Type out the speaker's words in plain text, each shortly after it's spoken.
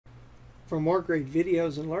For more great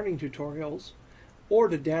videos and learning tutorials, or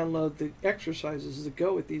to download the exercises that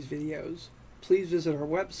go with these videos, please visit our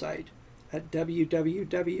website at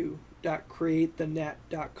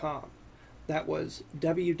www.createthenet.com. That was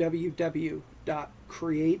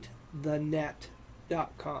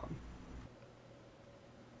www.createthenet.com.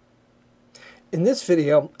 In this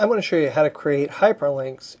video, I'm going to show you how to create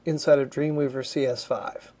hyperlinks inside of Dreamweaver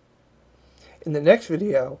CS5. In the next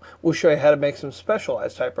video, we'll show you how to make some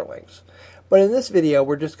specialized hyperlinks. But in this video,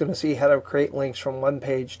 we're just going to see how to create links from one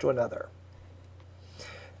page to another.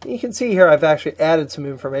 You can see here I've actually added some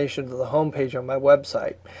information to the home page on my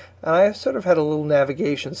website. And I sort of had a little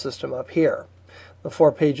navigation system up here. The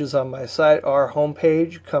 4 pages on my site are home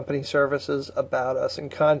page, company services, about us,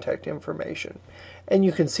 and contact information. And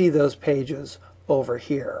you can see those pages over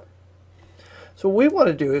here. So what we want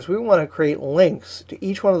to do is we want to create links to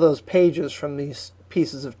each one of those pages from these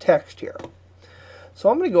pieces of text here. So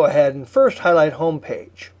I'm going to go ahead and first highlight home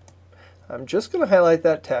page. I'm just going to highlight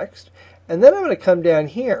that text, and then I'm going to come down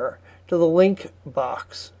here to the link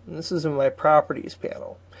box. And this is in my properties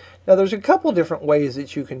panel. Now there's a couple different ways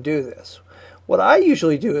that you can do this. What I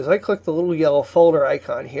usually do is I click the little yellow folder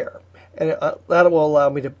icon here, and that will allow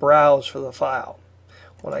me to browse for the file.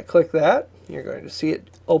 When I click that, you're going to see it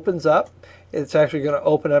opens up. It's actually going to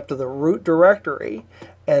open up to the root directory,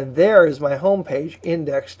 and there is my home page,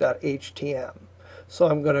 index.htm. So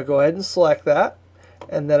I'm going to go ahead and select that,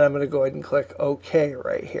 and then I'm going to go ahead and click OK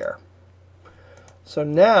right here. So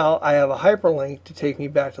now I have a hyperlink to take me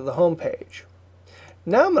back to the home page.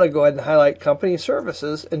 Now I'm going to go ahead and highlight company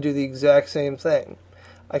services and do the exact same thing.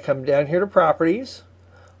 I come down here to properties,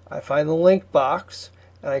 I find the link box,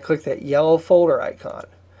 and I click that yellow folder icon.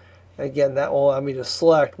 And again, that will allow me to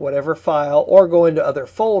select whatever file or go into other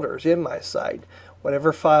folders in my site,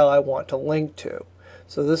 whatever file I want to link to.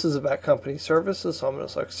 So this is about company services, so I'm going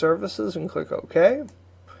to select services and click OK.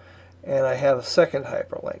 And I have a second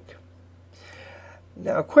hyperlink.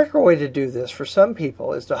 Now a quicker way to do this for some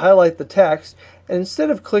people is to highlight the text, and instead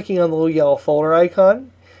of clicking on the little yellow folder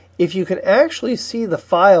icon, if you can actually see the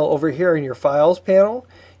file over here in your files panel,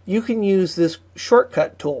 you can use this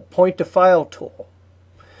shortcut tool, point to file tool.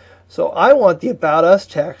 So I want the About Us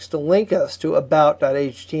text to link us to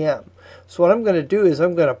about.htm. So what I'm going to do is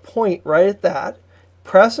I'm going to point right at that,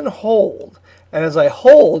 press and hold, and as I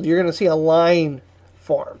hold, you're going to see a line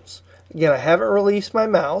forms. Again, I haven't released my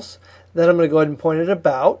mouse. Then I'm going to go ahead and point it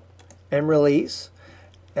About and release,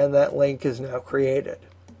 and that link is now created.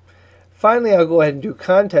 Finally, I'll go ahead and do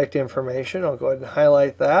contact information. I'll go ahead and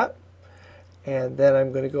highlight that, and then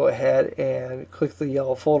I'm going to go ahead and click the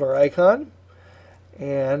yellow folder icon.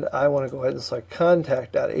 And I want to go ahead and select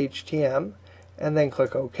contact.htm and then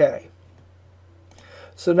click OK.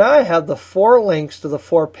 So now I have the 4 links to the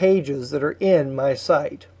 4 pages that are in my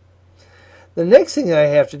site. The next thing that I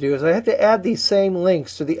have to do is I have to add these same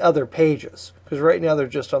links to the other pages, because right now they're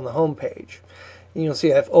just on the home page. And you'll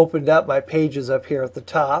see I've opened up my pages up here at the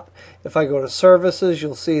top. If I go to services,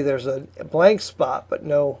 you'll see there's a blank spot but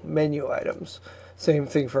no menu items. Same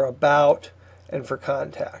thing for about and for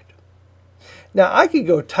contact. Now I could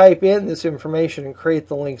go type in this information and create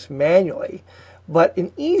the links manually, but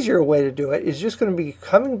an easier way to do it is just going to be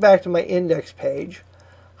coming back to my index page,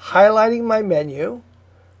 highlighting my menu,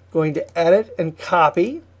 going to edit and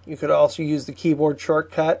copy. You could also use the keyboard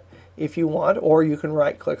shortcut if you want, or you can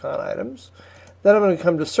right click on items. Then I'm going to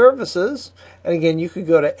come to services, and again you could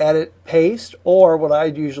go to edit, paste, or what I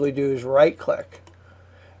usually do is right click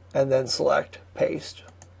and then select paste.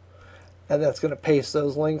 And that's going to paste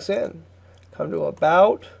those links in. Come to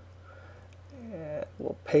About, and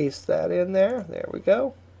we'll paste that in there. There we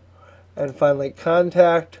go. And finally,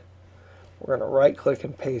 Contact. We're going to right-click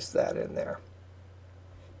and paste that in there.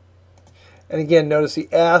 And again, notice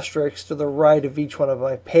the asterisks to the right of each one of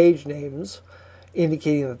my page names,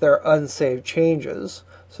 indicating that they're unsaved changes.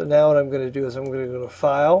 So now what I'm going to do is I'm going to go to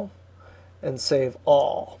File and Save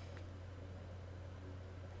All.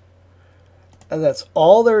 And that's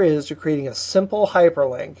all there is to creating a simple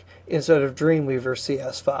hyperlink inside of Dreamweaver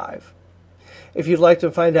CS5. If you'd like to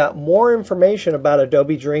find out more information about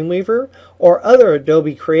Adobe Dreamweaver or other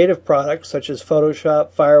Adobe creative products such as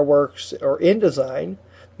Photoshop, Fireworks, or InDesign,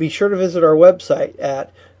 be sure to visit our website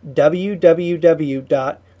at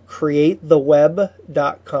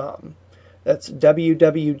www.createtheweb.com. That's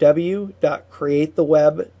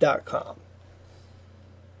www.createtheweb.com.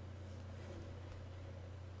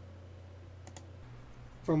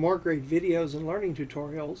 For more great videos and learning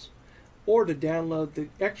tutorials, or to download the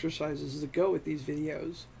exercises that go with these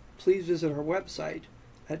videos, please visit our website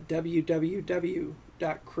at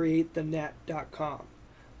www.createthenet.com.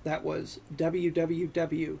 That was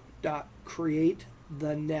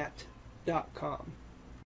www.createthenet.com.